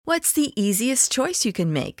What's the easiest choice you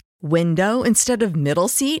can make? Window instead of middle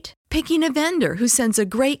seat? Picking a vendor who sends a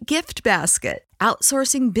great gift basket?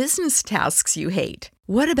 Outsourcing business tasks you hate?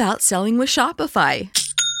 What about selling with Shopify?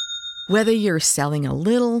 Whether you're selling a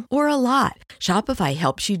little or a lot, Shopify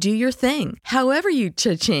helps you do your thing, however you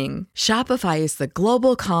cha-ching. Shopify is the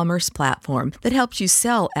global commerce platform that helps you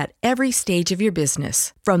sell at every stage of your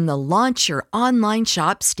business. From the launch your online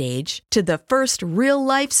shop stage to the first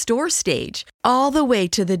real-life store stage, all the way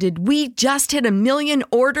to the did we just hit a million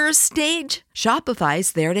orders stage.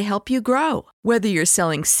 Shopify's there to help you grow. Whether you're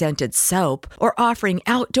selling scented soap or offering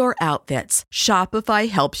outdoor outfits, Shopify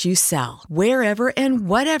helps you sell. Wherever and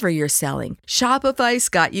whatever you're selling, Shopify's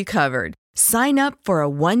got you covered. Sign up for a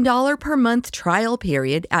 $1 per month trial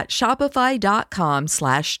period at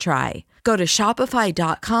shopify.com/try. Go to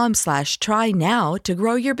shopify.com/try now to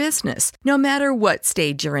grow your business, no matter what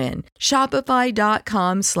stage you're in.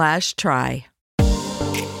 Shopify.com/try.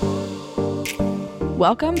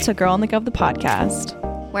 Welcome to Girl in the Gov, the podcast,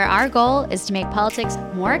 where our goal is to make politics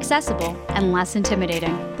more accessible and less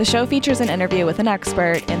intimidating. The show features an interview with an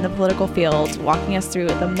expert in the political field, walking us through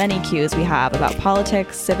the many cues we have about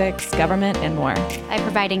politics, civics, government, and more. By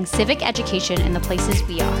providing civic education in the places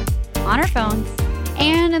we are, on our phones,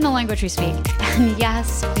 and in the language we speak. And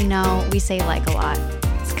yes, we know we say like a lot.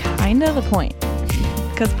 It's kind of the point,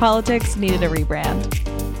 because politics needed a rebrand.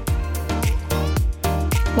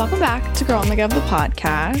 Welcome back to Girl in the Gov, the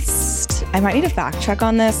podcast. I might need a fact check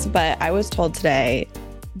on this, but I was told today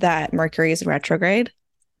that Mercury is in retrograde.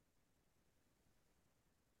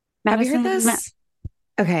 Have you heard this?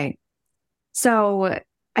 Okay. So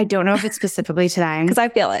I don't know if it's specifically today. Because I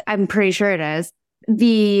feel it. I'm pretty sure it is.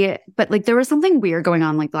 But like there was something weird going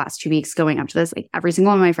on like the last 2 weeks going up to this. Like every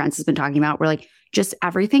single one of my friends has been talking about where like just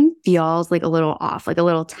everything feels like a little off, like a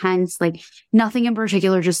little tense, like nothing in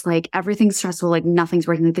particular, just like everything's stressful, like nothing's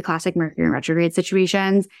working, like the classic Mercury retrograde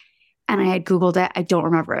situations. And I had Googled it. I don't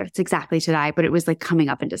remember if it's exactly today, but it was like coming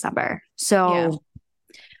up in December. So, yeah.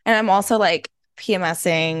 And I'm also like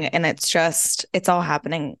PMSing, and it's all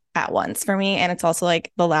happening at once for me. And it's also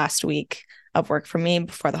like the last week of work for me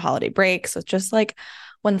before the holiday break. So it's just like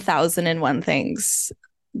 1,001 things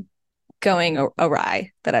going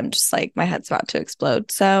awry that I'm just like, my head's about to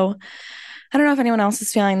explode. So I don't know if anyone else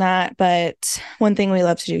is feeling that, but one thing we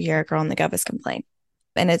love to do here at Girl in the Gov is complain.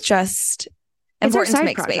 And it's just important to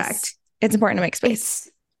make space. It's important to make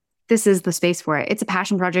space. This is the space for it. It's a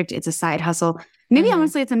passion project. It's a side hustle. Maybe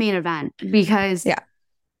honestly, it's a main event because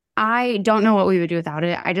I don't know what we would do without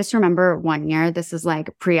it. I just remember one year, this is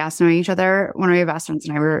like pre-us knowing each other. One of my best friends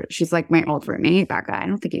and I she's like my old roommate, Becca. I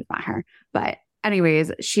don't think you've met her, but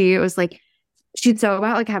anyways, she was like, she'd so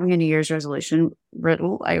about like having a New Year's resolution. I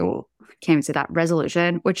can't even say that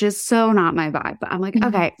resolution, which is so not my vibe. But I'm like,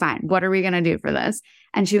 okay, fine. What are we going to do for this?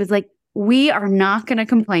 And she was like, we are not going to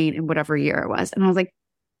complain in whatever year it was. And I was like,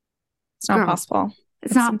 it's not possible.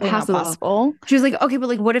 It's not possible. She was like, okay, but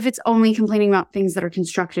like, what if it's only complaining about things that are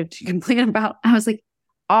constructive to complain about? I was like,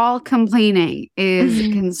 all complaining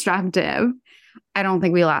is constructive. I don't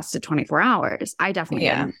think we lasted 24 hours. I definitely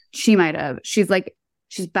didn't. She might have. She's like,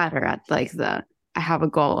 she's better at like I have a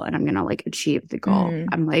goal and I'm going to like achieve the goal.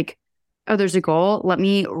 I'm like, oh, there's a goal. Let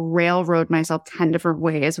me railroad myself 10 different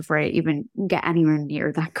ways before I even get anywhere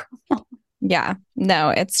near that goal. Yeah, no,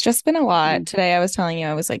 it's just been a lot. Today I was telling you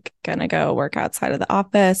I was like going to go work outside of the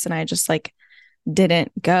office and I just like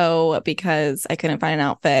didn't go because I couldn't find an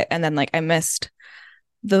outfit. And then like I missed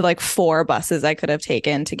the like 4 buses I could have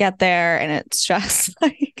taken to get there. And it's just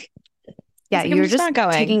like, you're just not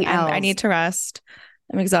going. Taking L's. I need to rest.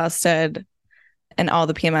 I'm exhausted and all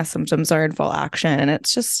the PMS symptoms are in full action. And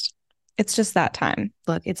it's just that time.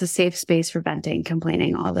 Look, it's a safe space for venting,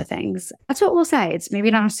 complaining, all the things. That's what we'll say. It's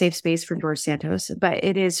maybe not a safe space for George Santos, but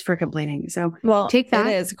it is for complaining. So take that.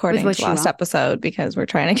 It is according to last episode because we're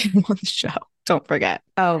trying to get him on the show. Don't forget.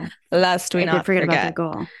 Oh, lest we not forget about the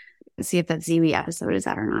goal. See if that ZB episode is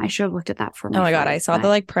that or not. I should have looked at that for me. Oh my God. I saw the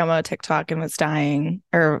like promo TikTok and was dying,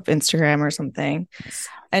 or Instagram or something.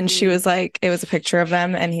 And she was like, it was a picture of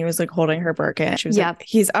them and he was like holding her Birkin. She was like,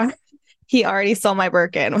 he already stole my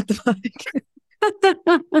Birkin. What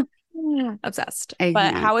the fuck? Obsessed.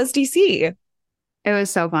 But how was DC? It was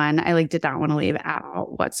so fun. I like did not want to leave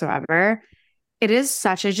out whatsoever. It is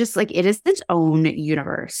such a it is its own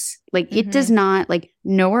universe. Like it does not like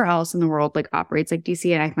nowhere else in the world like operates like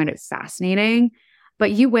DC, and I find it fascinating. But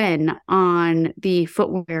you win on the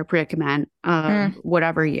footwear predicament of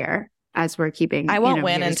whatever year, as we're keeping. I won't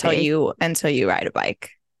win until you ride a bike.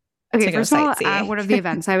 Okay, first of all, at one of the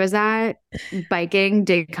events I was at, biking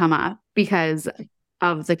did come up because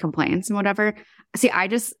of the complaints and whatever. See,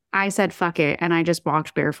 I said fuck it, and I just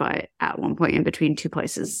walked barefoot at one point in between two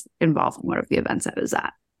places involved in one of the events I was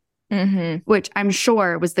at, which I'm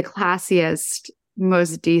sure was the classiest,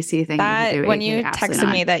 most DC thing you could do. When you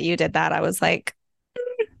texted me that you did that, I was like,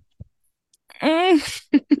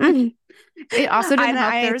 It also didn't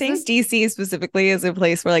help. I think DC specifically is a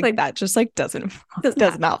place where like that just like does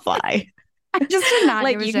not fly. I just did not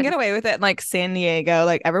like you can get away with it in like San Diego,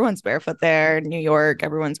 like everyone's barefoot there. New York,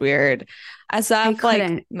 everyone's weird. As stuff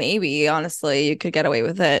like maybe honestly you could get away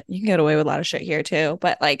with it. You can get away with a lot of shit here too,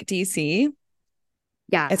 but like DC,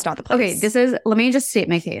 yeah, it's not the place. Okay, let me just state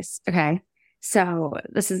my case. Okay, so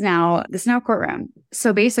this is now courtroom.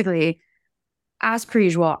 So basically, as per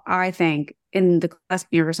usual, I think in the class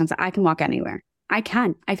universe sense, I can walk anywhere. I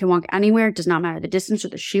can walk anywhere. It does not matter the distance or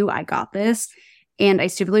the shoe. I got this. And I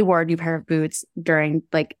stupidly wore a new pair of boots during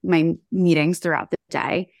like my meetings throughout the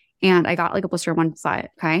day. And I got like a blister on one foot.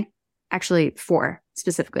 Okay. Actually 4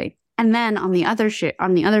 specifically. And then on the other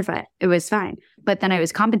foot, it was fine. But then I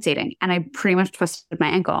was compensating and I pretty much twisted my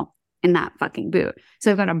ankle in that fucking boot. So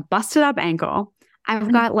I've got a busted up ankle.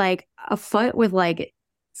 I've got like a foot with like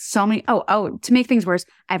so many. Oh, to make things worse,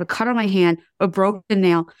 I have a cut on my hand, a broken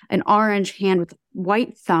nail, an orange hand with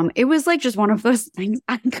white thumb. It was like just one of those things.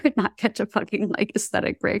 I could not catch a fucking like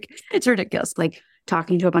aesthetic break. It's ridiculous. Like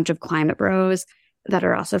talking to a bunch of climate bros that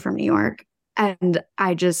are also from New York. And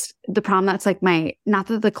the problem that's like not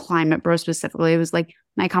that the climate bro specifically, it was like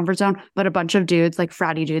my comfort zone, but a bunch of dudes, like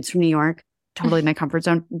fratty dudes from New York, totally my comfort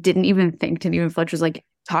zone, didn't even flinch, was like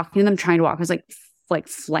talking to them, trying to walk. I was like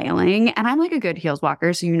flailing, and I'm like a good heels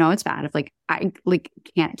walker, so it's bad if like I like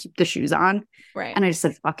can't keep the shoes on, right? And I just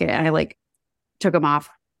said fuck it, and I like took them off,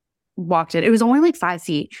 walked it. It was only like 5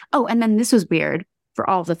 feet. Oh, and then this was weird for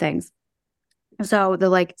all of the things. So the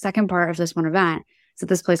like second part of this one event is at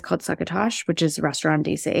this place called Succotash, which is a restaurant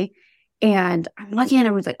in DC, and I'm looking at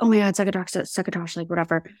it, was like, oh my god, Succotash, like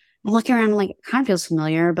whatever. I'm looking around, like it kind of feels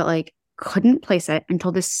familiar, but like couldn't place it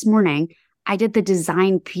until this morning. I did the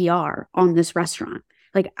design PR on this restaurant.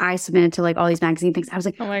 Like I submitted to like all these magazine things. I was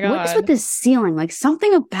like, oh my God, what is with this ceiling? Like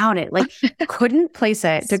something about it. Like couldn't place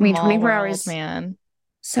it. Took me 24 hours. Man.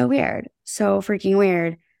 So weird. So freaking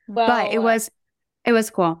weird. Well, but it was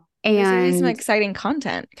cool. And there's some exciting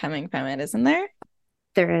content coming from it, isn't there?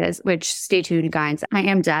 There is, which stay tuned, guys. I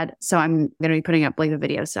am dead. So I'm going to be putting up like the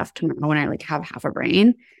video stuff tomorrow when I like have half a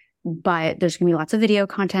brain. But there's going to be lots of video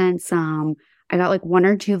content. I got like 1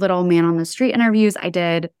 or 2 little man on the street interviews I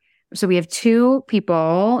did. So we have 2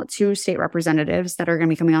 state representatives that are going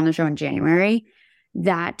to be coming on the show in January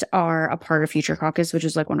that are a part of Future Caucus, which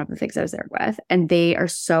is like one of the things I was there with. And they are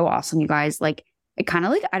so awesome, you guys. Like, it kind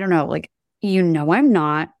of like, I don't know, like, I'm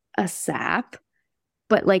not a sap,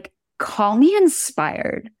 but like, call me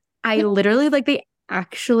inspired. I literally like, they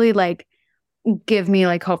actually like give me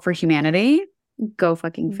like hope for humanity. Go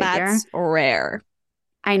fucking figure. That's rare.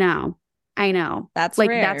 I know. That's like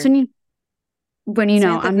rare. That's when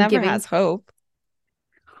Samantha I'm never giving has hope.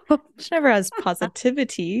 She never has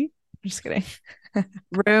positivity. I'm just kidding.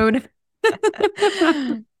 Rude.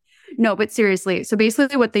 No, but seriously. So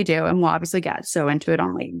basically what they do, and we'll obviously get so into it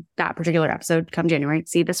on like that particular episode come January.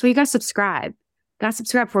 See, this way you gotta subscribe.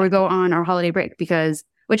 Before we go on our holiday break,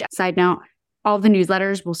 which side note, all of the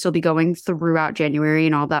newsletters will still be going throughout January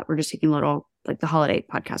and all that. We're just taking a little like the holiday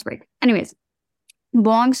podcast break. Anyways,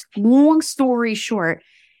 long story short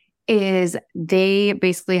is they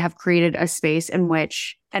basically have created a space in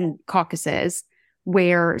which, and caucuses,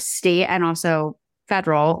 where state and also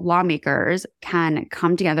federal lawmakers can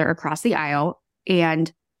come together across the aisle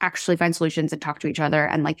and actually find solutions and talk to each other.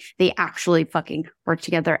 And like, they actually fucking work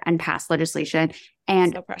together and pass legislation.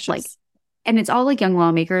 And so precious. Like, and it's all like young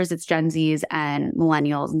lawmakers. It's Gen Zs and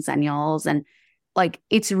millennials and senials. And like,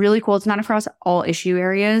 it's really cool. It's not across all issue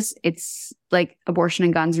areas. It's like abortion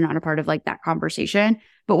and guns are not a part of like that conversation.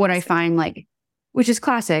 But what I find like, which is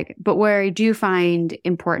classic, but where I do find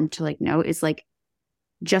important to like note is like,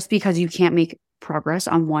 just because you can't make progress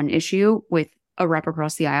on one issue with a rep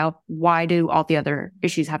across the aisle, why do all the other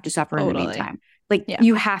issues have to suffer in the meantime? Like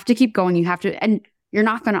you have to keep going. You have to, and you're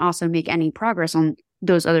not going to also make any progress on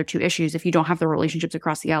those other 2 issues if you don't have the relationships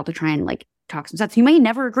across the aisle to try and like talk some sense. You may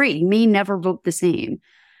never agree. You may never vote the same.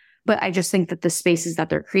 But I just think that the spaces that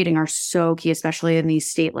they're creating are so key, especially in these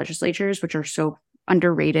state legislatures, which are so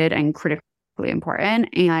underrated and critically important.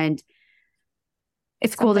 And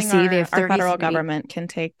it's cool to see our federal government can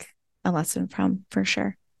take a lesson from, for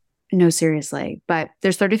sure. No, seriously. But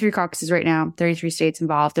there's 33 caucuses right now, 33 states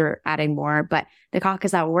involved. They're adding more. But the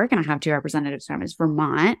caucus that we're going to have 2 representatives from is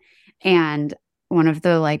Vermont. And one of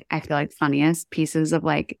the like, I feel like funniest pieces of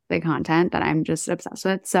like the content that I'm just obsessed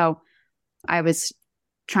with. So we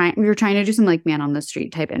were trying to do some like man on the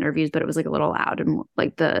street type interviews, but it was like a little loud and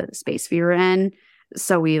like the space we were in.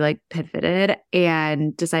 So we like pivoted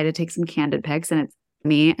and decided to take some candid pics, and it's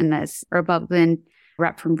me and this Republican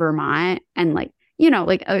rep from Vermont, and like, you know,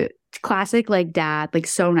 like a classic like dad, like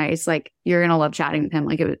so nice, like you're gonna love chatting with him.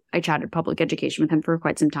 Like I chatted public education with him for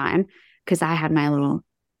quite some time because I had my little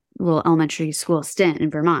elementary school stint in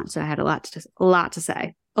Vermont, so I had a lot to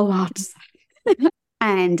say.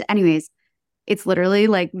 And anyways, it's literally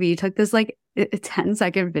like we took this like a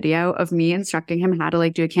 10-second video of me instructing him how to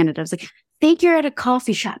like do a candid. I was like, think you're at a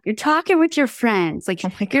coffee shop, you're talking with your friends, like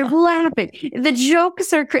you're laughing, the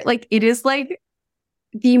jokes are like, it is like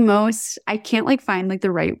the most, I can't like find like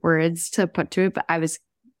the right words to put to it, but I was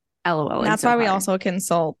LOL. That's why we also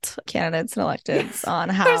consult candidates and electeds on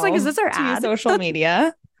how I was like, is this our to ad? use social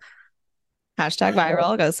media.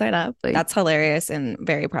 #viral, go sign up. That's hilarious and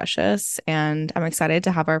very precious. And I'm excited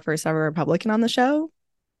to have our first ever Republican on the show.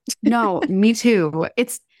 No, me too.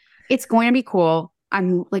 It's going to be cool.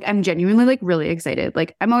 I'm genuinely like really excited.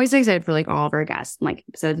 Like I'm always excited for like all of our guests like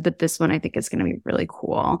episodes, but this one I think is going to be really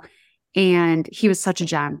cool. And he was such a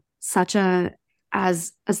gem, such a,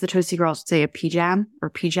 as the Toasty girls would say, a pjam or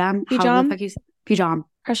pjam. How the fuck you say? Pjam.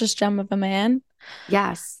 Precious gem of a man.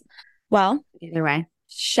 Yes. Well, either way.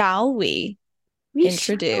 Shall we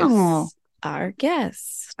introduce our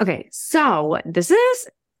guest? Okay. So this is,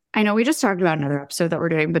 I know we just talked about another episode that we're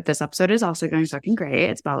doing, but this episode is also going fucking great.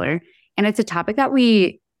 It's Beller. And it's a topic that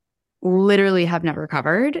we literally have never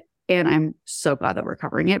covered. And I'm so glad that we're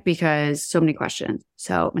covering it because so many questions.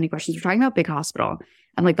 We're talking about big hospital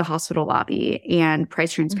and like the hospital lobby and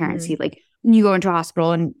price transparency. Like when you go into a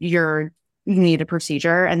hospital and you need a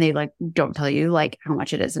procedure and they like don't tell you like how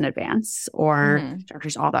much it is in advance or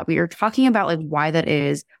doctors, all that. We are talking about like why that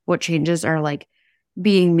is, what changes are like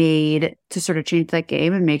being made to sort of change that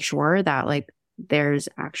game and make sure that like there's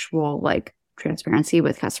actual like transparency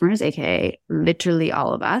with customers, aka literally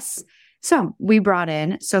all of us. So we brought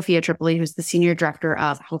in Sophia Tripoli, who's the Senior Director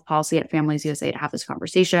of Health Policy at Families USA, to have this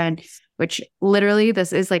conversation, which literally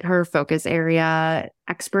this is like her focus area,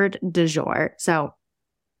 expert du jour. So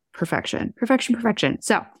perfection.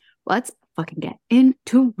 So let's fucking get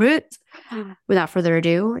into it. Without further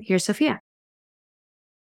ado, here's Sophia.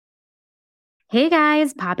 Hey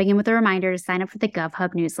guys, popping in with a reminder to sign up for the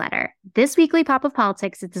GovHub newsletter. This weekly Pop of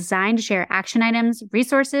Politics is designed to share action items,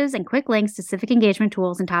 resources, and quick links to civic engagement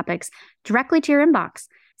tools and topics directly to your inbox.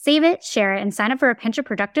 Save it, share it, and sign up for a pinch of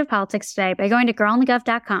productive politics today by going to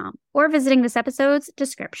girlonthegov.com or visiting this episode's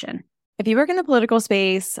description. If you work in the political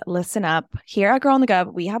space, listen up. Here at Girl on the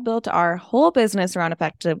Gov, we have built our whole business around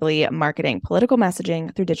effectively marketing political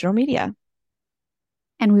messaging through digital media.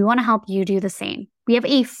 And we want to help you do the same. We have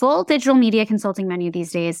a full digital media consulting menu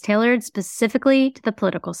these days, tailored specifically to the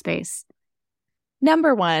political space.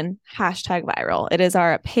 Number 1, #viral. It is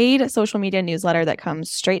our paid social media newsletter that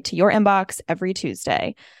comes straight to your inbox every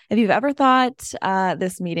Tuesday. If you've ever thought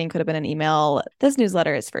this meeting could have been an email, this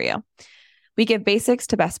newsletter is for you. We give basics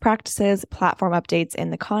to best practices, platform updates,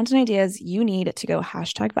 and the content ideas you need to go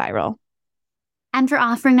 #viral. And for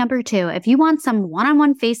offering number 2, if you want some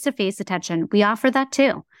one-on-one face-to-face attention, we offer that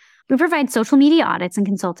too. We provide social media audits and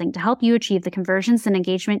consulting to help you achieve the conversions and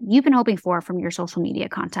engagement you've been hoping for from your social media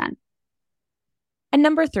content. And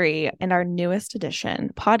number 3, and our newest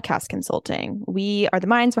edition, podcast consulting. We are the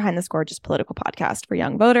minds behind this gorgeous political podcast for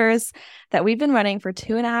young voters that we've been running for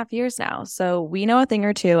 2.5 years now. So we know a thing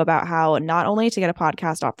or two about how not only to get a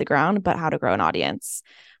podcast off the ground, but how to grow an audience.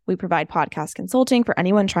 We provide podcast consulting for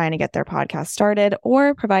anyone trying to get their podcast started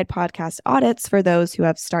or provide podcast audits for those who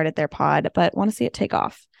have started their pod but want to see it take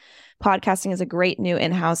off. Podcasting is a great new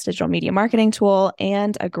in-house digital media marketing tool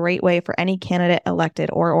and a great way for any candidate, elected,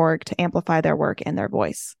 or org to amplify their work and their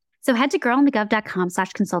voice. So head to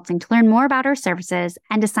girlonthegov.com/consulting to learn more about our services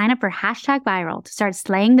and to sign up for #viral to start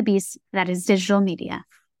slaying the beast that is digital media.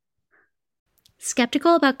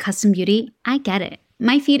 Skeptical about custom beauty? I get it.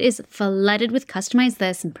 My feed is flooded with customize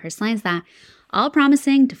this and personalize that, all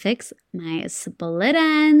promising to fix my split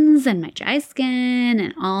ends and my dry skin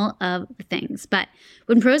and all of the things. But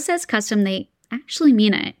when pros says custom, they actually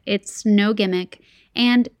mean it. It's no gimmick,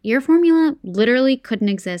 and your formula literally couldn't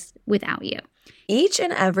exist without you. Each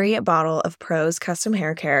and every bottle of Pro's custom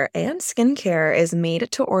hair care and skincare is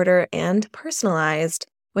made to order and personalized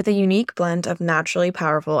with a unique blend of naturally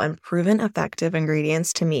powerful and proven effective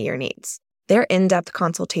ingredients to meet your needs. Their in-depth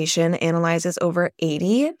consultation analyzes over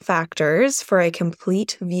 80 factors for a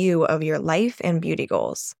complete view of your life and beauty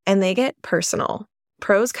goals. And they get personal.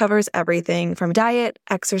 Pros covers everything from diet,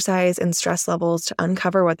 exercise, and stress levels to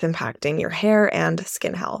uncover what's impacting your hair and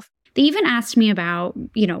skin health. They even asked me about,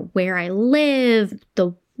 where I live,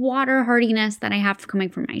 the water hardiness that I have coming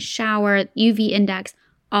from my shower, UV index,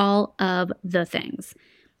 all of the things.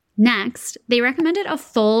 Next, they recommended a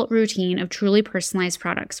full routine of truly personalized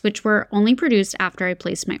products, which were only produced after I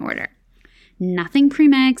placed my order. Nothing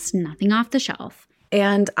premixed, nothing off the shelf.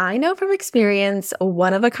 And I know from experience,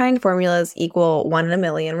 one-of-a-kind formulas equal 1 in a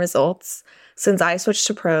million results. Since I switched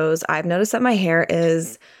to Pros, I've noticed that my hair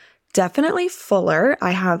is definitely fuller.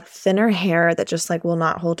 I have thinner hair that just will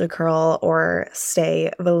not hold a curl or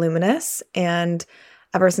stay voluminous. And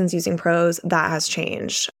ever since using Pros, that has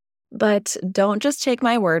changed. But don't just take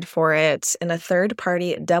my word for it. In a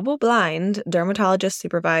third-party, double-blind,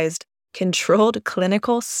 dermatologist-supervised, controlled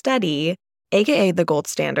clinical study, aka the gold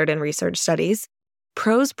standard in research studies,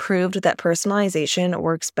 Pros proved that personalization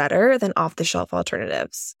works better than off-the-shelf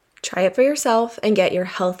alternatives. Try it for yourself and get your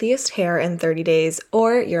healthiest hair in 30 days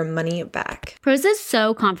or your money back. Pros is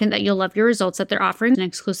so confident that you'll love your results that they're offering an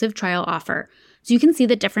exclusive trial offer, so you can see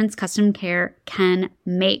the difference custom care can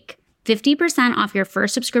make. 50% off your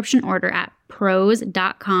first subscription order at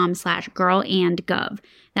prose.com/girlandgov.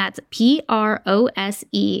 That's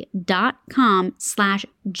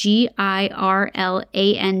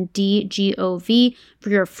prose.com/GIRLANDGOV for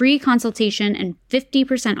your free consultation and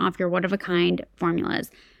 50% off your one-of-a-kind formulas.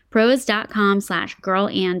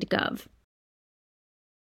 prose.com/girlandgov.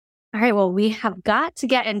 All right, well, we have got to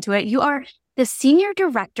get into it. You are the Senior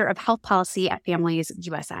Director of Health Policy at Families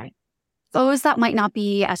USA. Those that might not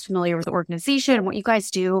be as familiar with the organization and what you guys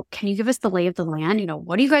do, can you give us the lay of the land?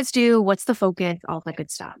 What do you guys do? What's the focus? All that good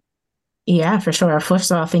stuff. Yeah, for sure. First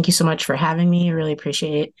of all, thank you so much for having me. I really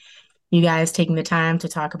appreciate you guys taking the time to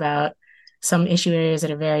talk about some issue areas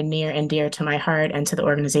that are very near and dear to my heart and to the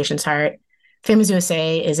organization's heart. Families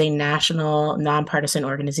USA is a national, nonpartisan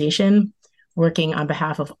organization working on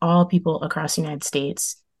behalf of all people across the United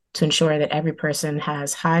States to ensure that every person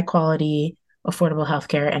has high quality, affordable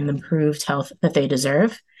healthcare and improved health that they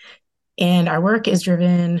deserve. And our work is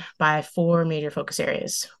driven by 4 major focus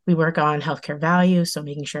areas. We work on healthcare value, so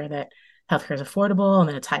making sure that healthcare is affordable and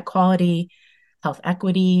that it's high quality, health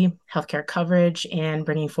equity, healthcare coverage, and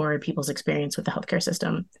bringing forward people's experience with the healthcare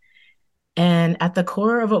system. And at the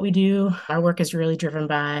core of what we do, our work is really driven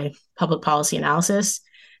by public policy analysis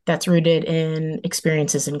that's rooted in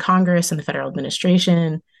experiences in Congress and the federal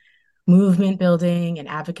administration, movement building and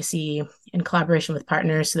advocacy in collaboration with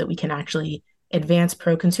partners so that we can actually advance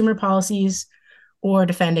pro-consumer policies or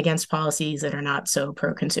defend against policies that are not so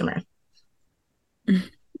pro-consumer.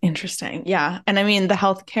 Interesting. Yeah. And I mean, the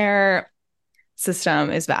healthcare system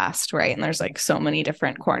is vast, right? And there's so many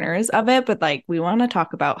different corners of it, but we want to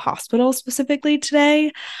talk about hospitals specifically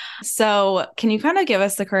today. So can you kind of give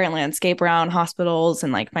us the current landscape around hospitals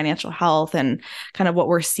and financial health and kind of what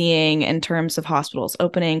we're seeing in terms of hospitals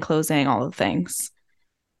opening, closing, all the things?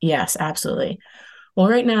 Yes, absolutely. Well,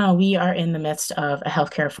 right now we are in the midst of a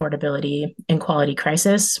healthcare affordability and quality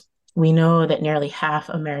crisis. We know that nearly half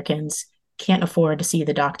Americans can't afford to see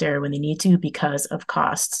the doctor when they need to because of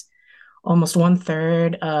costs. Almost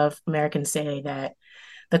 1/3 of Americans say that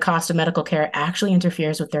the cost of medical care actually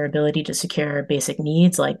interferes with their ability to secure basic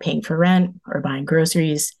needs like paying for rent or buying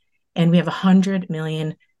groceries. And we have 100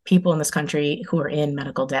 million people in this country who are in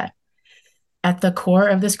medical debt. At the core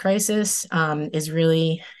of this crisis is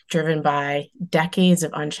really driven by decades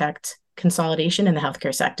of unchecked consolidation in the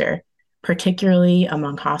healthcare sector, particularly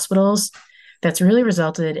among hospitals. That's really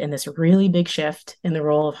resulted in this really big shift in the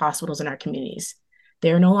role of hospitals in our communities.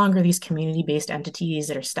 They are no longer these community-based entities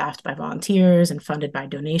that are staffed by volunteers and funded by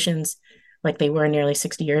donations like they were nearly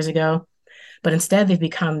 60 years ago. But instead, they've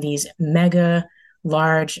become these mega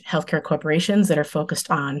large healthcare corporations that are focused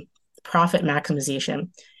on profit maximization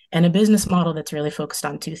and a business model that's really focused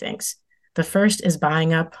on 2 things. The first is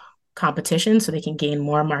buying up competition so they can gain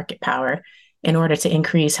more market power in order to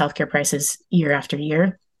increase healthcare prices year after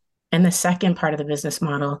year. And the second part of the business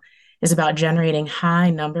model is about generating high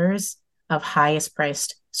numbers of highest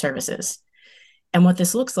priced services. And what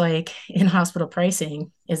this looks like in hospital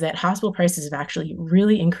pricing is that hospital prices have actually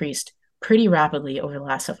really increased pretty rapidly over the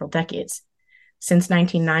last several decades. Since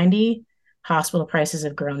 1990, hospital prices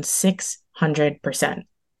have grown 600%.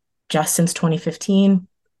 Just since 2015,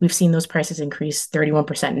 we've seen those prices increase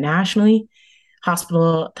 31% nationally.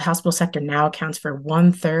 The hospital sector now accounts for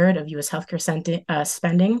 1/3 of U.S. healthcare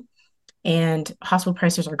spending, and hospital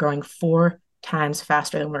prices are growing 4 times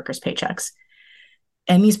faster than workers' paychecks.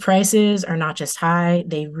 And these prices are not just high,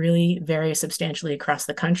 they really vary substantially across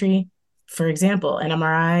the country. For example, an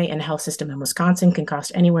MRI in a health system in Wisconsin can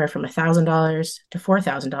cost anywhere from $1,000 to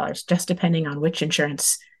 $4,000, just depending on which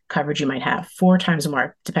insurance coverage you might have, 4 times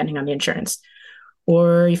more, depending on the insurance.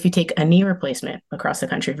 Or if you take a knee replacement across the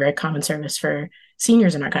country, very common service for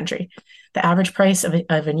seniors in our country, the average price of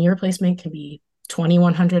a knee replacement can be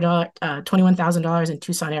 $21,000 in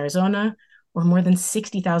Tucson, Arizona, or more than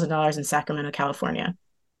 $60,000 in Sacramento, California.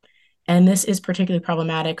 And this is particularly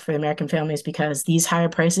problematic for American families because these higher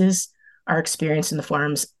prices are experienced in the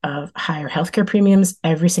forms of higher healthcare premiums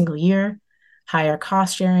every single year, higher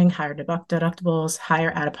cost sharing, higher deductibles,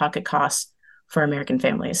 higher out-of-pocket costs for American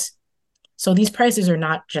families. So these prices are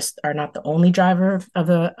not the only driver of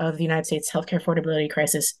the United States healthcare affordability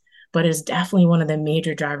crisis, but it is definitely one of the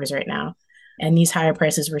major drivers right now. And these higher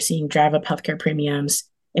prices we're seeing drive up healthcare premiums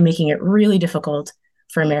and making it really difficult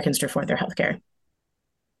for Americans to afford their healthcare.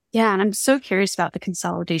 Yeah, and I'm so curious about the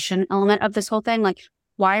consolidation element of this whole thing. Like,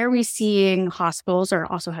 why are we seeing hospitals, or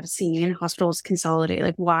also have seen hospitals consolidate?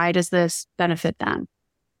 Like, why does this benefit them?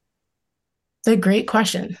 It's a great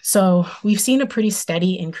question. So we've seen a pretty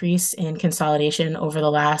steady increase in consolidation over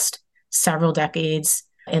the last several decades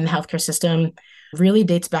in the healthcare system. Really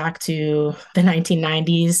dates back to the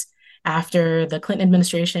 1990s after the Clinton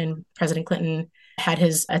administration. President Clinton had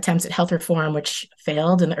his attempts at health reform, which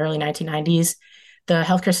failed in the early 1990s. The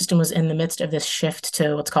healthcare system was in the midst of this shift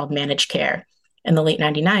to what's called managed care in the late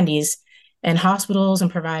 1990s. And hospitals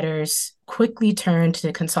and providers quickly turned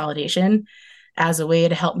to consolidation as a way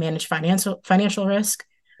to help manage financial risk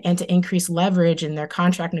and to increase leverage in their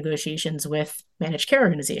contract negotiations with managed care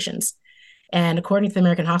organizations. And according to the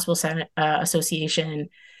American Hospital Association,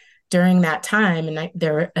 during that time, and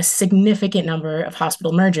there were a significant number of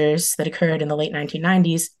hospital mergers that occurred in the late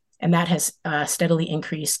 1990s, and that has steadily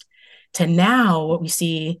increased to now what we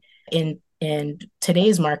see in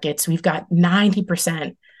today's markets. We've got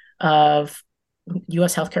 90% of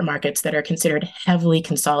U.S. healthcare markets that are considered heavily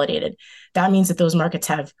consolidated. That means that those markets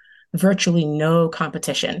have virtually no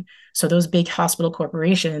competition. So those big hospital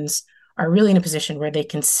corporations are really in a position where they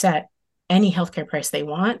can set any healthcare price they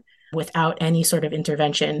want without any sort of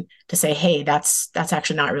intervention to say, hey, that's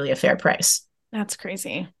actually not really a fair price. That's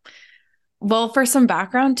crazy. Well, for some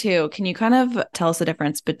background too, can you kind of tell us the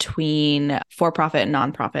difference between for-profit and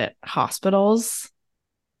nonprofit hospitals?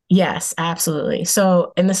 Yes, absolutely.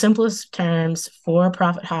 So in the simplest terms,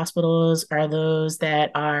 for-profit hospitals are those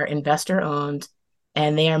that are investor-owned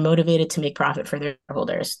and they are motivated to make profit for their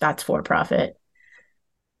shareholders. That's for-profit.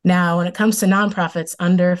 Now, when it comes to nonprofits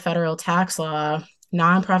under federal tax law,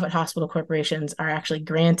 nonprofit hospital corporations are actually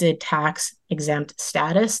granted tax-exempt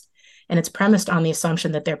status, and it's premised on the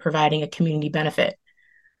assumption that they're providing a community benefit.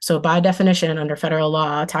 So by definition, under federal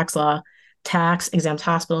law, tax-exempt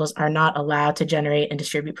hospitals are not allowed to generate and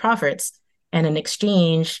distribute profits. And in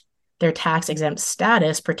exchange, their tax-exempt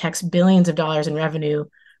status protects billions of dollars in revenue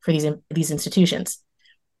for these institutions.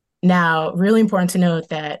 Now, really important to note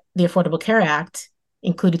that the Affordable Care Act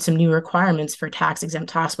included some new requirements for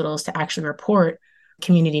tax-exempt hospitals to actually report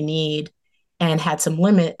community need and had some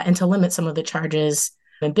limit some of the charges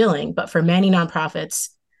and billing. But for many nonprofits,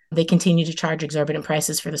 they continue to charge exorbitant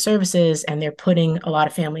prices for the services, and they're putting a lot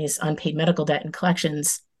of families on paid medical debt and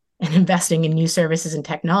collections and investing in new services and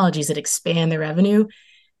technologies that expand their revenue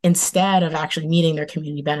instead of actually meeting their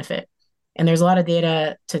community benefit. And there's a lot of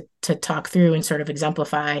data to talk through and sort of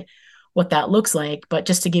exemplify what that looks like. But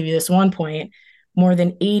just to give you this one point, more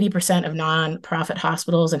than 80% of nonprofit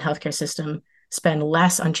hospitals and healthcare system spend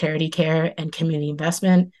less on charity care and community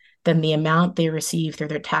investment than the amount they receive through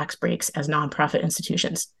their tax breaks as nonprofit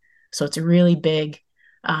institutions. So it's a really big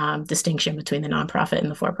distinction between the nonprofit and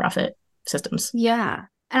the for-profit systems. Yeah.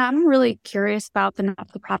 And I'm really curious about the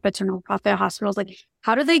not-for-profits or nonprofit hospitals. Like,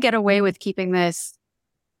 how do they get away with keeping this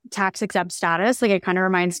tax-exempt status? Like, it kind of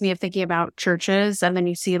reminds me of thinking about churches. And then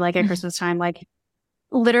you see, like, at Christmas time, like,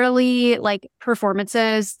 literally, like,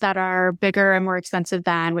 performances that are bigger and more expensive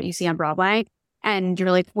than what you see on Broadway. And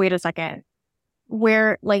you're like, wait a second.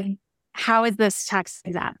 How is this tax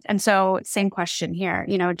exempt? And so same question here,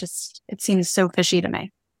 it seems so fishy to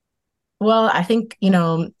me. Well, I think,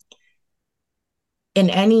 in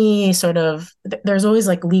any sort of, there's always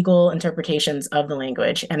like legal interpretations of the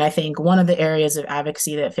language. And I think one of the areas of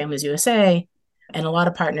advocacy that Families USA and a lot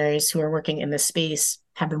of partners who are working in this space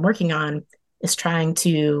have been working on is trying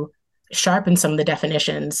to sharpen some of the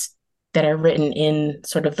definitions that are written in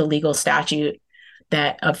sort of the legal statute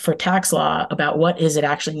that for tax law about what does it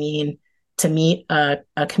actually mean to meet a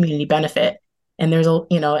community benefit. And there's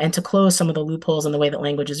and to close some of the loopholes in the way that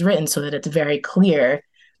language is written so that it's very clear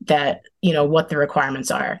that, what the requirements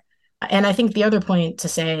are. And I think the other point to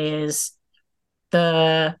say is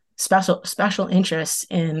the special interests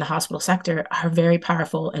in the hospital sector are very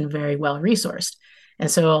powerful and very well resourced. And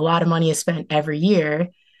so a lot of money is spent every year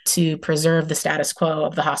to preserve the status quo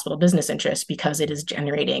of the hospital business interest because it is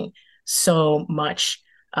generating so much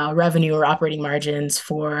revenue or operating margins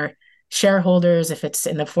for shareholders if it's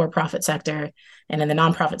in the for-profit sector, and in the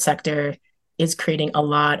nonprofit sector is creating a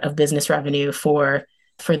lot of business revenue for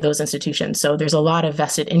those institutions. So there's a lot of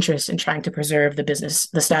vested interest in trying to preserve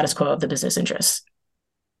the status quo of the business interests.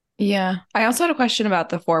 Yeah. I also had a question about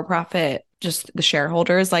the for-profit, just the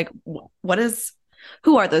shareholders. Like,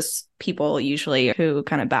 who are those people usually who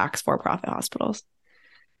kind of backs for-profit hospitals?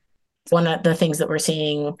 One of the things that we're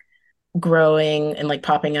seeing growing and like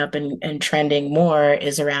popping up and trending more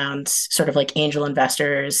is around sort of like angel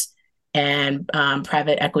investors and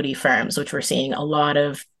private equity firms, which we're seeing a lot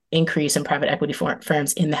of increase in private equity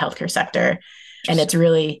firms in the healthcare sector. And it's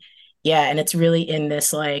really in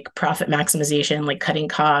this like profit maximization, like cutting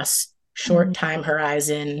costs, short time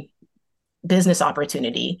horizon business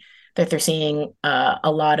opportunity that they're seeing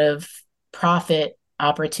a lot of profit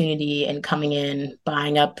opportunity and coming in,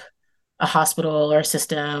 buying up a hospital or a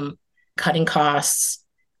system, cutting costs,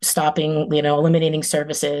 stopping, eliminating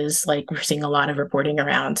services. Like we're seeing a lot of reporting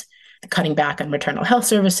around cutting back on maternal health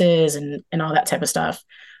services and all that type of stuff,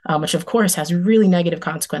 which of course has really negative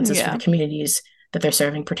consequences for the communities that they're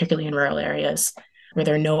serving, particularly in rural areas where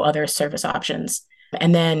there are no other service options.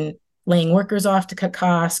 And then laying workers off to cut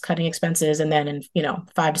costs, cutting expenses, and then in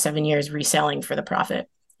 5 to 7 years reselling for the profit.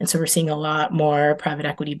 And so we're seeing a lot more private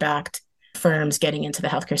equity backed firms getting into the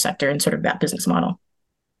healthcare sector and sort of that business model.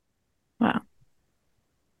 Wow.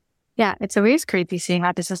 Yeah, it's always crazy seeing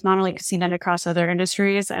that business model, like seen it across other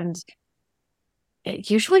industries, and it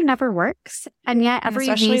usually never works. And yet every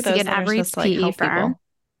VC and every PE firm.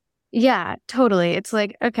 Yeah, totally. It's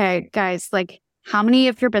like, okay, guys, like how many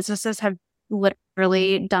of your businesses have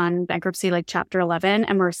literally done bankruptcy like Chapter 11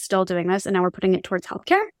 and we're still doing this and now we're putting it towards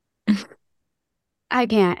healthcare? I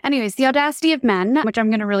can't. Anyways, the audacity of men, which I'm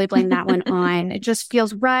going to really blame that one on. It just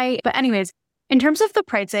feels right. But anyways, in terms of the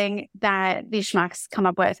pricing that these schmucks come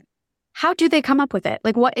up with, how do they come up with it?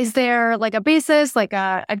 Like, what is there like a basis, like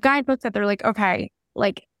a guidebook that they're like, okay,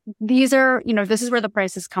 like these are, this is where the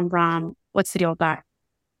prices come from. What's the deal with that?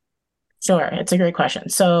 Sure. It's a great question.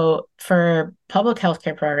 So for public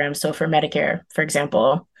healthcare programs, so for Medicare, for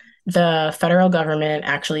example, the federal government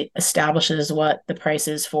actually establishes what the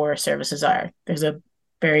prices for services are. There's a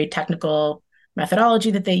very technical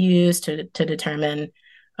methodology that they use to determine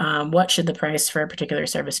what should the price for a particular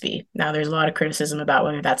service be. Now, there's a lot of criticism about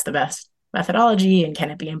whether that's the best methodology and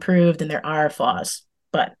can it be improved, and there are flaws,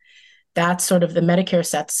 but that's sort of the Medicare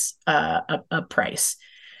sets a price.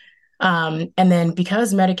 And then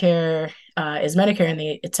because Medicare is Medicare and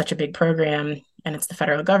it's such a big program and it's the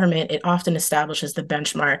federal government, it often establishes the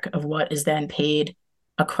benchmark of what is then paid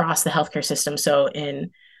across the healthcare system. So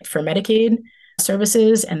for Medicaid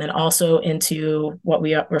services, and then also into what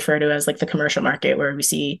we refer to as like the commercial market, where we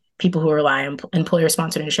see people who rely on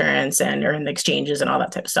employer-sponsored insurance and are in the exchanges and all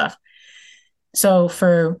that type of stuff. So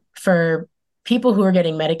for people who are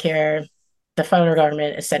getting Medicare, the federal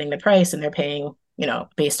government is setting the price and they're paying,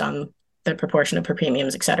 based on the proportion of per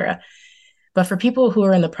premiums, et cetera. But for people who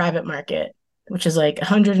are in the private market, which is like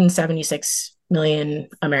 176 million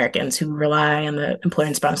Americans who rely on the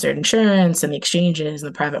employer-sponsored insurance and the exchanges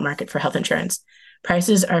and the private market for health insurance,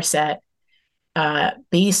 prices are set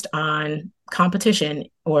based on competition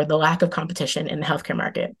or the lack of competition in the healthcare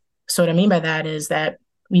market. So what I mean by that is that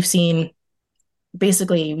we see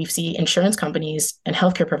insurance companies and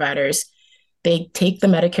healthcare providers, they take the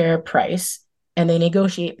Medicare price and they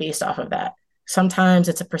negotiate based off of that. Sometimes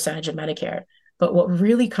it's a percentage of Medicare, but what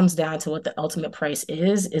really comes down to what the ultimate price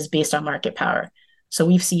is based on market power. So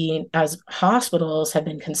we've seen as hospitals have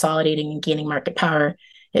been consolidating and gaining market power,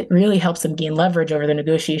 it really helps them gain leverage over the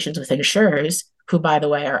negotiations with insurers, who, by the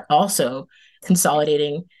way, are also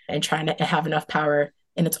consolidating and trying to have enough power.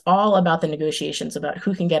 And it's all about the negotiations about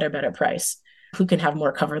who can get a better price, who can have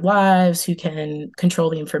more covered lives, who can control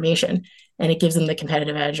the information, and it gives them the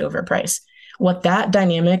competitive edge over price. What that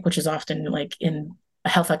dynamic, which is often like in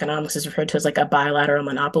health economics is referred to as like a bilateral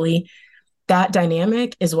monopoly, that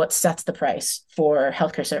dynamic is what sets the price for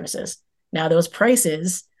healthcare services. Now, those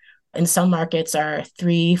prices in some markets are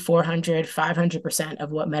 300, 400, 500%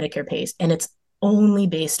 of what Medicare pays. And it's only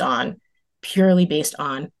purely based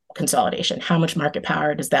on consolidation. How much market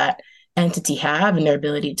power does that entity have and their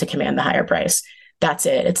ability to command the higher price? That's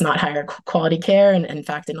it. It's not higher quality care. And in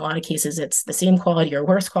fact, in a lot of cases, it's the same quality or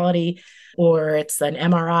worse quality, or it's an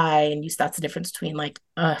MRI. And that's the difference between like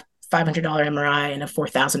a $500 MRI and a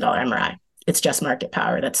 $4,000 MRI. It's just market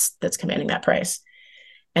power that's commanding that price.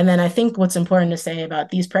 And then I think what's important to say about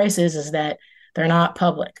these prices is that they're not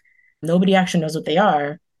public. Nobody actually knows what they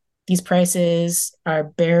are. These prices are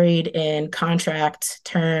buried in contract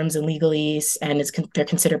terms and legalese, and they're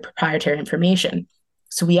considered proprietary information.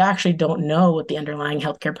 So we actually don't know what the underlying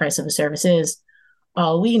healthcare price of a service is.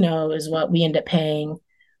 All we know is what we end up paying,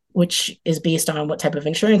 which is based on what type of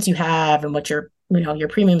insurance you have and what your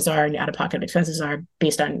premiums are and your out-of-pocket expenses are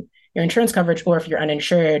based on your insurance coverage. Or if you're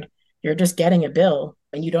uninsured, you're just getting a bill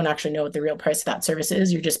and you don't actually know what the real price of that service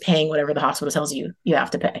is. You're just paying whatever the hospital tells you you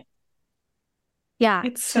have to pay. Yeah.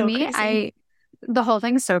 It's To so me, crazy. the whole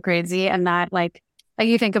thing's so crazy. And that like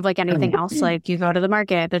you think of like anything else, like you go to the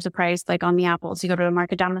market, there's a price like on the apples, you go to the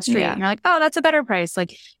market down the street and you're like, oh, that's a better price.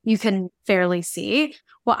 Like you can fairly see.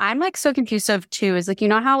 What I'm like so confused of too is like, you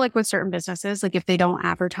know how like with certain businesses, like if they don't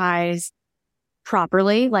advertise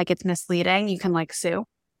properly, like it's misleading, you can like sue.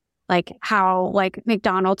 Like how like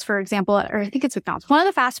McDonald's, for example, or I think it's McDonald's, one of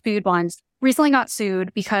the fast food ones recently got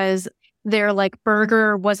sued because their like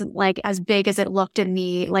burger wasn't like as big as it looked in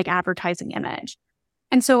the like advertising image.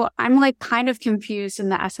 And so I'm like kind of confused in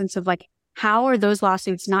the essence of like, how are those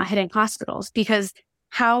lawsuits not hitting hospitals? Because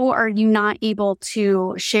how are you not able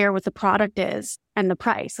to share what the product is and the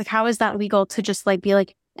price? Like, how is that legal to just like be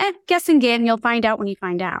like, guess and game, you'll find out when you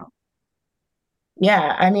find out?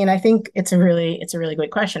 Yeah, I mean, I think it's a really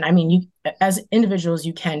great question. I mean, you as individuals,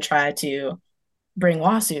 you can try to bring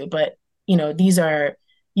lawsuit, but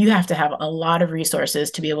you have to have a lot of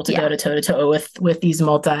resources to be able to go to toe with these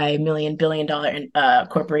multi-million billion-dollar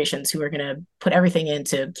corporations who are going to put everything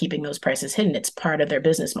into keeping those prices hidden. It's part of their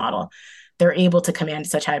business model. They're able to command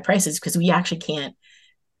such high prices because we actually can't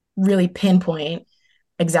really pinpoint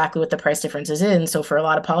exactly what the price difference is in. So for a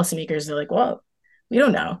lot of policymakers, they're like, well, we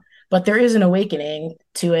don't know. But there is an awakening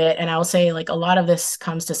to it. And I will say, like, a lot of this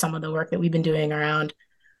comes to some of the work that we've been doing around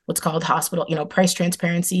what's called hospital, price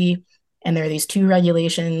transparency. And there are these two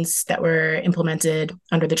regulations that were implemented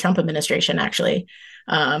under the Trump administration, actually.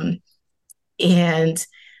 And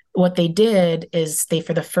what they did is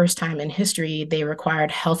for the first time in history, they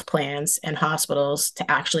required health plans and hospitals to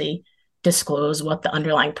actually disclose what the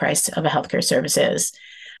underlying price of a healthcare service is.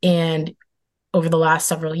 And over the last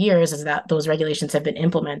several years, as that those regulations have been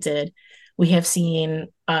implemented, we have seen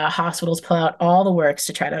hospitals pull out all the works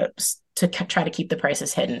to try to keep the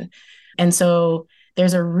prices hidden. And so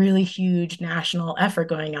there's a really huge national effort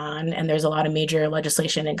going on, and there's a lot of major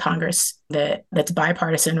legislation in Congress that's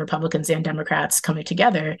bipartisan, Republicans and Democrats coming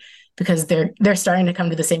together because they're starting to come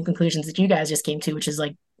to the same conclusions that you guys just came to, which is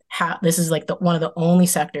like how this is like one of the only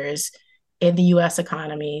sectors in the U.S.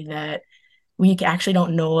 economy that we actually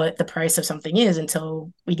don't know what the price of something is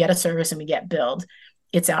until we get a service and we get billed.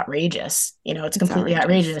 It's outrageous. It's completely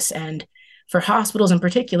outrageous. And for hospitals in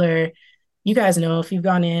particular, you guys know if you've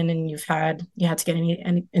gone in and you had to get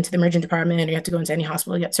into the emergency department or you have to go into any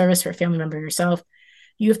hospital to get service for a family member yourself,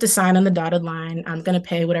 you have to sign on the dotted line. I'm going to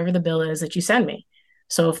pay whatever the bill is that you send me.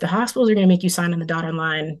 So if the hospitals are going to make you sign on the dotted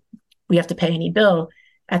line, we have to pay any bill.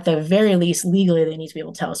 At the very least, legally, they need to be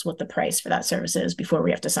able to tell us what the price for that service is before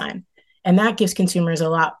we have to sign. And that gives consumers a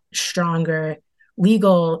lot stronger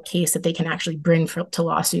legal case that they can actually bring to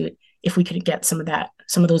lawsuit if we could get some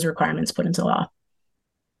of those requirements put into law.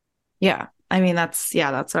 Yeah. I mean, that's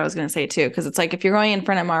what I was going to say too. Cause it's like, if you're going in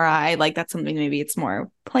for an MRI, like that's something maybe it's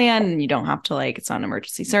more planned and you don't have to it's not an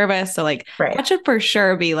emergency service. So like that should for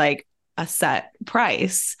sure be like a set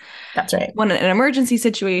price. That's right. When an emergency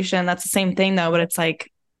situation, that's the same thing though, but it's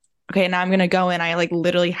like, okay, now I'm going to go in. I like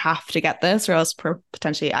literally have to get this or else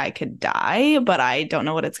potentially I could die, but I don't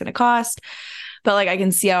know what it's going to cost. But like, I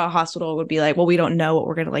can see how a hospital would be like, well, we don't know what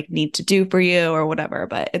we're going to like need to do for you or whatever,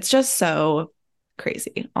 but it's just so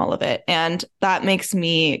crazy, all of it. And that makes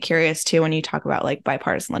me curious too, when you talk about like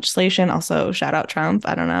bipartisan legislation, also shout out Trump,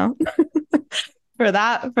 I don't know for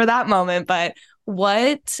that moment, but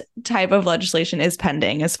what type of legislation is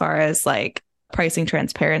pending as far as like pricing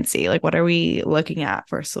transparency? Like, what are we looking at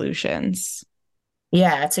for solutions?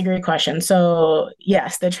 Yeah, it's a great question. So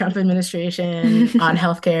yes, the Trump administration on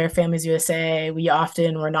healthcare, Families USA, we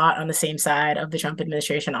often were not on the same side of the Trump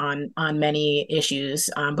administration on many issues.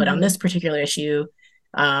 But on this particular issue,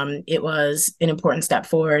 it was an important step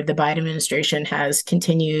forward. The Biden administration has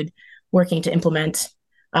continued working to implement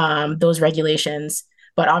those regulations.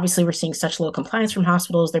 But obviously, we're seeing such low compliance from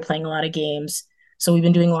hospitals. They're playing a lot of games. So we've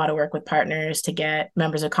been doing a lot of work with partners to get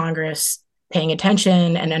members of Congress paying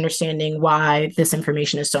attention and understanding why this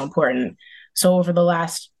information is so important. So over the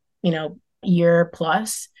last, year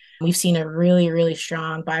plus, we've seen a really, really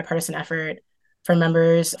strong bipartisan effort from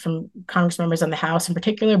Congress members on the House in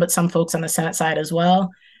particular, but some folks on the Senate side as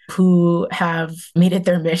well, who have made it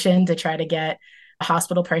their mission to try to get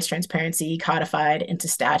hospital price transparency codified into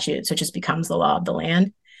statute, so it just becomes the law of the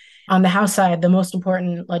land. On the House side, the most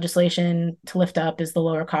important legislation to lift up is the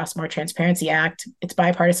Lower Cost, More Transparency Act. It's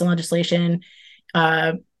bipartisan legislation.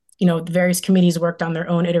 The various committees worked on their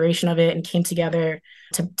own iteration of it and came together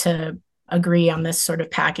to agree on this sort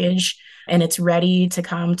of package. And it's ready to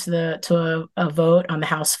come to a vote on the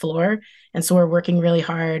House floor. And so we're working really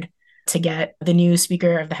hard to get the new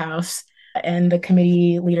Speaker of the House and the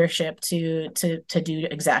committee leadership to do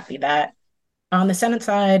exactly that. On the Senate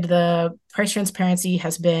side, the price transparency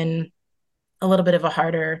has been a little bit of a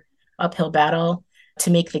harder uphill battle to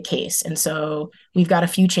make the case. And so we've got a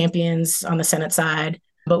few champions on the Senate side,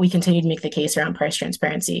 but we continue to make the case around price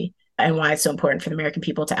transparency and why it's so important for the American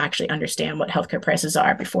people to actually understand what healthcare prices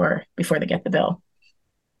are before they get the bill.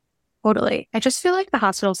 Totally. I just feel like the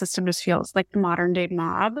hospital system just feels like the modern day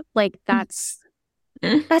mob. Like that's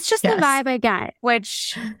just Yes. the vibe I get,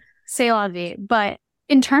 which c'est la vie. But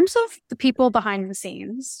in terms of the people behind the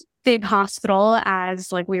scenes, big hospital,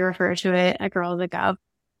 as like we refer to it at Girl of the Gov,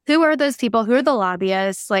 who are those people? Who are the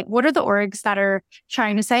lobbyists? Like, what are the orgs that are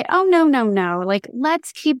trying to say, oh, no, like,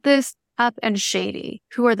 let's keep this up and shady?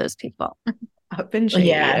 Who are those people? Up and shady.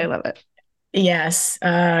 Yeah. I love it. Yes,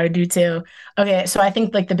 I do too. Okay, so I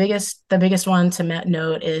think like the biggest one to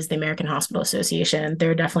note is the American Hospital Association.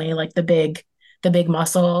 They're definitely like the big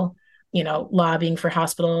muscle, lobbying for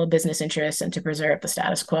hospital business interests and to preserve the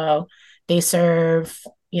status quo. They serve,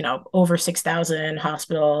 over 6,000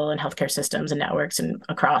 hospital and healthcare systems and networks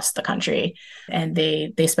across the country, and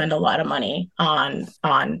they spend a lot of money on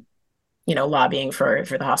lobbying for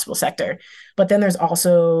the hospital sector. But then there's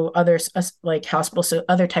also others like hospitals, so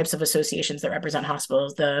other types of associations that represent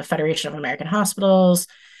hospitals, the Federation of American Hospitals.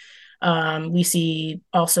 We see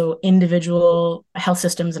also individual health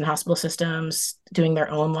systems and hospital systems doing their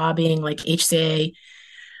own lobbying, like HCA,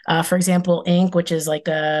 for example, Inc., which is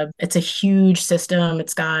it's a huge system.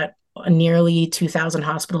 It's got nearly 2,000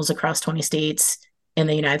 hospitals across 20 states in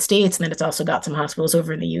the United States. And then it's also got some hospitals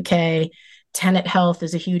over in the UK. Tenet Health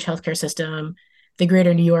is a huge healthcare system. The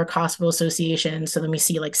Greater New York Hospital Association. So then we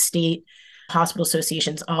see like state hospital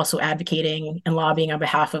associations also advocating and lobbying on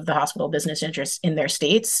behalf of the hospital business interests in their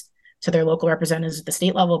states, to their local representatives at the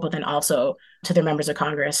state level, but then also to their members of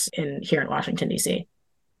Congress here in Washington, D.C.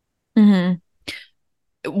 Mm-hmm.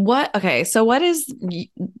 So what is,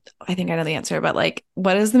 I think I know the answer, but like,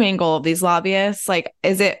 what is the main goal of these lobbyists? Like,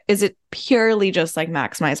 is it purely just like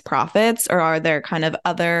maximize profits, or are there kind of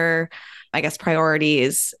other, I guess,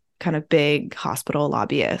 priorities kind of big hospital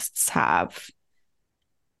lobbyists have?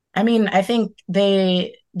 I mean, I think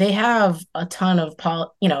they have a ton of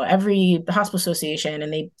every hospital association,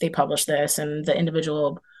 and they publish this, and the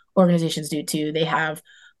individual organizations do too. They have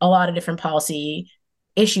a lot of different policy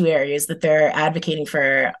issue areas that they're advocating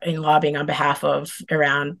for and lobbying on behalf of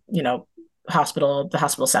around, the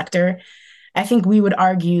hospital sector. I think we would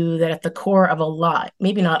argue that at the core of a lot,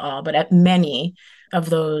 maybe not all, but at many of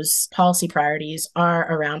those policy priorities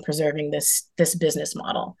are around preserving this business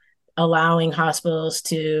model, allowing hospitals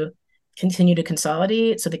to continue to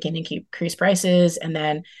consolidate so they can increase prices, and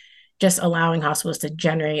then just allowing hospitals to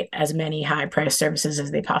generate as many high price services as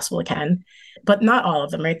they possibly can. But not all of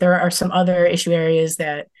them, right? There are some other issue areas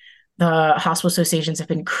that the hospital associations have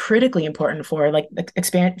been critically important for, like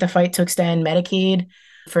the fight to extend Medicaid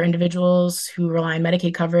for individuals who rely on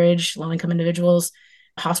Medicaid coverage, low-income individuals.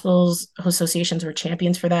 Hospitals associations were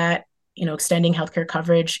champions for that. Extending healthcare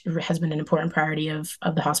coverage has been an important priority of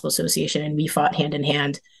the hospital association, and we fought hand in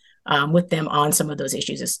hand with them on some of those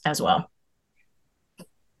issues as well.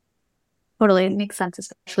 Totally. It makes sense,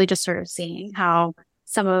 especially just sort of seeing how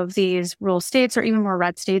some of these rural states, or even more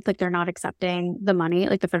red states, like they're not accepting the money,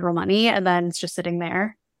 like the federal money, and then it's just sitting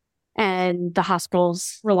there. And the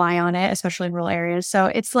hospitals rely on it, especially in rural areas. So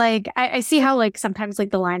it's like, I see how like sometimes like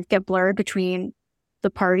the lines get blurred between the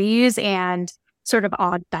parties and sort of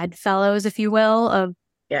odd bedfellows, if you will, of,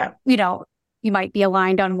 you might be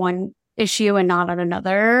aligned on one issue and not on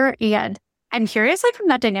another. And I'm curious, like from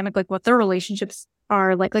that dynamic, like what the relationships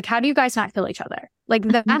are like how do you guys not kill each other? Like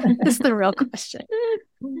that is the real question.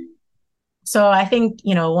 So I think,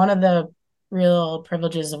 one of the real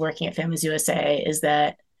privileges of working at Families USA is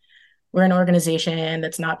that we're an organization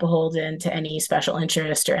that's not beholden to any special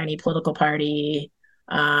interest or any political party.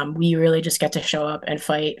 We really just get to show up and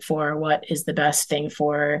fight for what is the best thing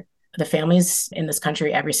for the families in this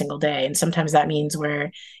country every single day. And sometimes that means we're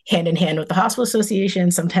hand in hand with the hospital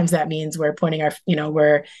association. Sometimes that means we're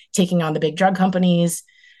we're taking on the big drug companies.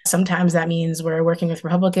 Sometimes that means we're working with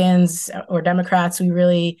Republicans or Democrats. We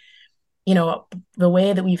really, the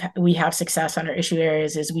way that we have success on our issue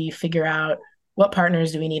areas is we figure out what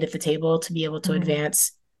partners do we need at the table to be able to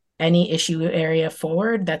advance any issue area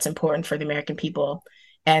forward that's important for the American people.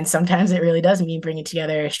 And sometimes it really does mean bringing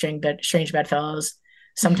together strange bedfellows.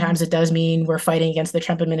 Sometimes it does mean we're fighting against the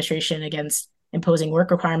Trump administration, against imposing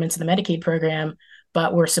work requirements in the Medicaid program,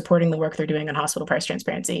 but we're supporting the work they're doing on hospital price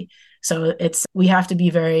transparency. So we have to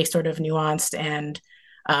be very sort of nuanced and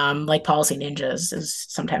like policy ninjas is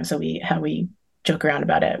sometimes how we joke around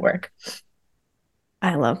about it at work.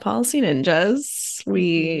 I love policy ninjas.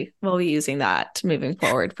 We will be using that moving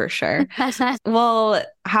forward for sure. Well,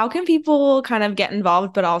 how can people kind of get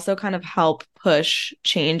involved, but also kind of help push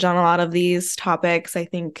change on a lot of these topics? I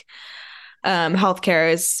think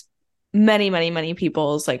healthcare is many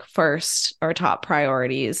people's like first or top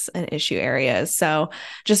priorities and issue areas. So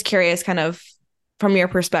just curious, kind of from your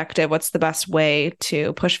perspective, what's the best way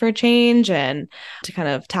to push for change and to kind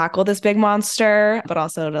of tackle this big monster, but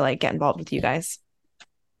also to like get involved with you guys?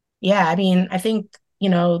 Yeah, I mean, I think,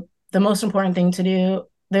 the most important thing to do,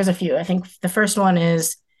 there's a few. I think the first one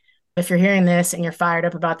is if you're hearing this and you're fired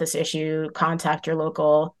up about this issue, contact your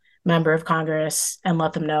local member of Congress and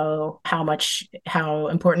let them know how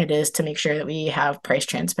important it is to make sure that we have price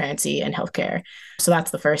transparency in healthcare. So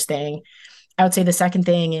that's the first thing. I would say the second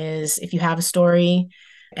thing is if you have a story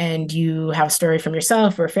and you have a story from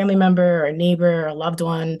yourself or a family member or a neighbor or a loved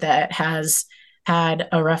one that has had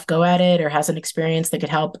a rough go at it or has an experience that could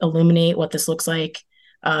help illuminate what this looks like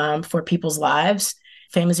for people's lives,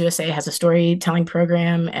 Families USA has a storytelling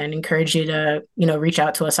program and encourage you to, reach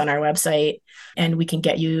out to us on our website and we can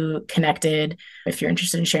get you connected if you're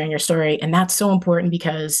interested in sharing your story. And that's so important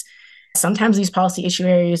because sometimes these policy issue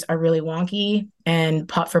areas are really wonky,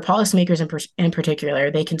 and for policymakers in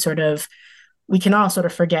particular, we can all sort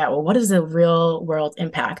of forget, well, what is the real world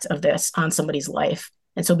impact of this on somebody's life?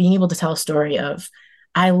 And so being able to tell a story of,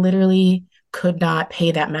 I literally could not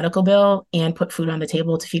pay that medical bill and put food on the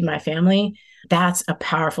table to feed my family. That's a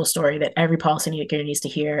powerful story that every policymaker needs to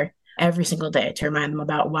hear every single day to remind them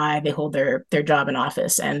about why they hold their job in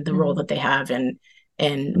office and the role that they have in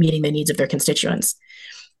meeting the needs of their constituents.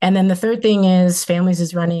 And then the third thing is Families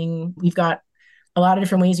is running. We've got a lot of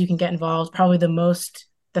different ways you can get involved. Probably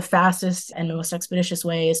the fastest and most expeditious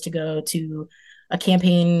way is to go to a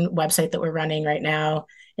campaign website that we're running right now.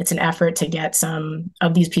 It's an effort to get some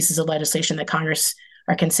of these pieces of legislation that Congress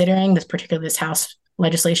are considering, this House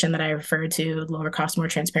legislation that I referred to, the Lower Cost, More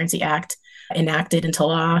Transparency Act, enacted into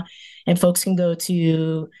law. And folks can go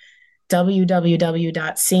to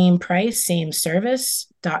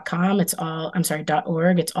www.samepricesameservice.com.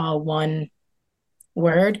 .org. It's all one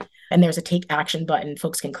word. And there's a take action button.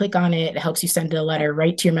 Folks can click on it. It helps you send a letter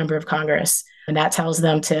right to your member of Congress. And that tells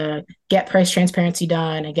them to get price transparency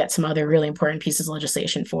done and get some other really important pieces of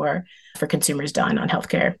legislation for consumers done on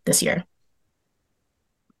healthcare this year.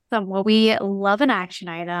 Well, we love an action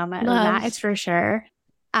item. That is for sure.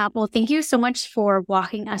 Well, thank you so much for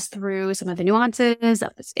walking us through some of the nuances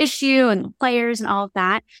of this issue and the players and all of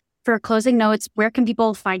that. For closing notes, where can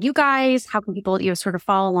people find you guys? How can people sort of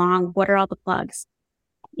follow along? What are all the plugs?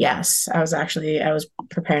 Yes, I was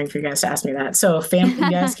preparing for you guys to ask me that. So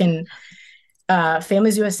you guys can,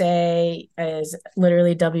 Families USA is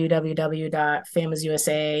literally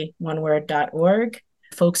www.familiesusa.org.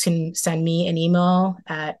 Folks can send me an email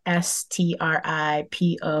at STRIPOLI.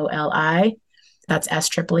 That's S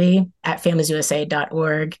Tripoli at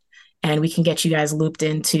familiesusa.org. And we can get you guys looped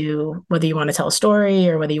into whether you want to tell a story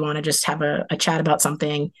or whether you want to just have a chat about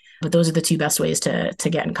something. But those are the two best ways to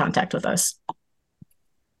get in contact with us.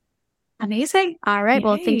 Amazing. All right. Yay.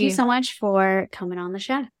 Well, thank you so much for coming on the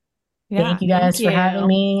show. Yeah, thank you guys for having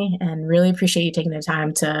me, and really appreciate you taking the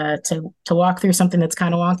time to walk through something that's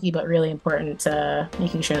kind of wonky, but really important to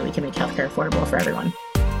making sure that we can make healthcare affordable for everyone.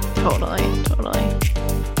 Totally.